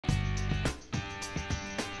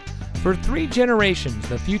For 3 generations,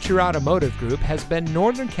 the Future Automotive Group has been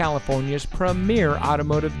Northern California's premier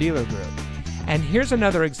automotive dealer group. And here's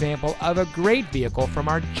another example of a great vehicle from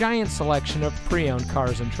our giant selection of pre-owned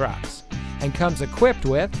cars and trucks. And comes equipped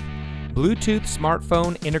with Bluetooth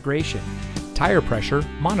smartphone integration, tire pressure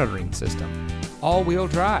monitoring system, all-wheel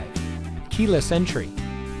drive, keyless entry,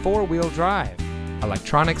 4-wheel drive,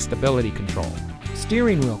 electronic stability control,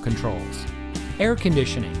 steering wheel controls, air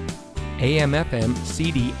conditioning, AM/FM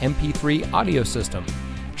CD MP3 audio system,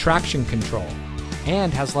 traction control,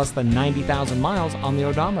 and has less than 90,000 miles on the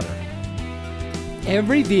odometer.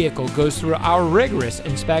 Every vehicle goes through our rigorous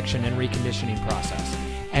inspection and reconditioning process.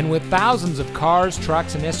 And with thousands of cars,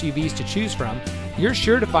 trucks, and SUVs to choose from, you're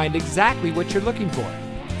sure to find exactly what you're looking for.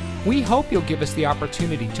 We hope you'll give us the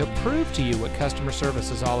opportunity to prove to you what customer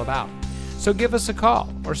service is all about. So give us a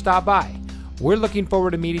call or stop by. We're looking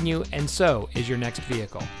forward to meeting you, and so is your next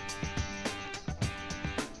vehicle.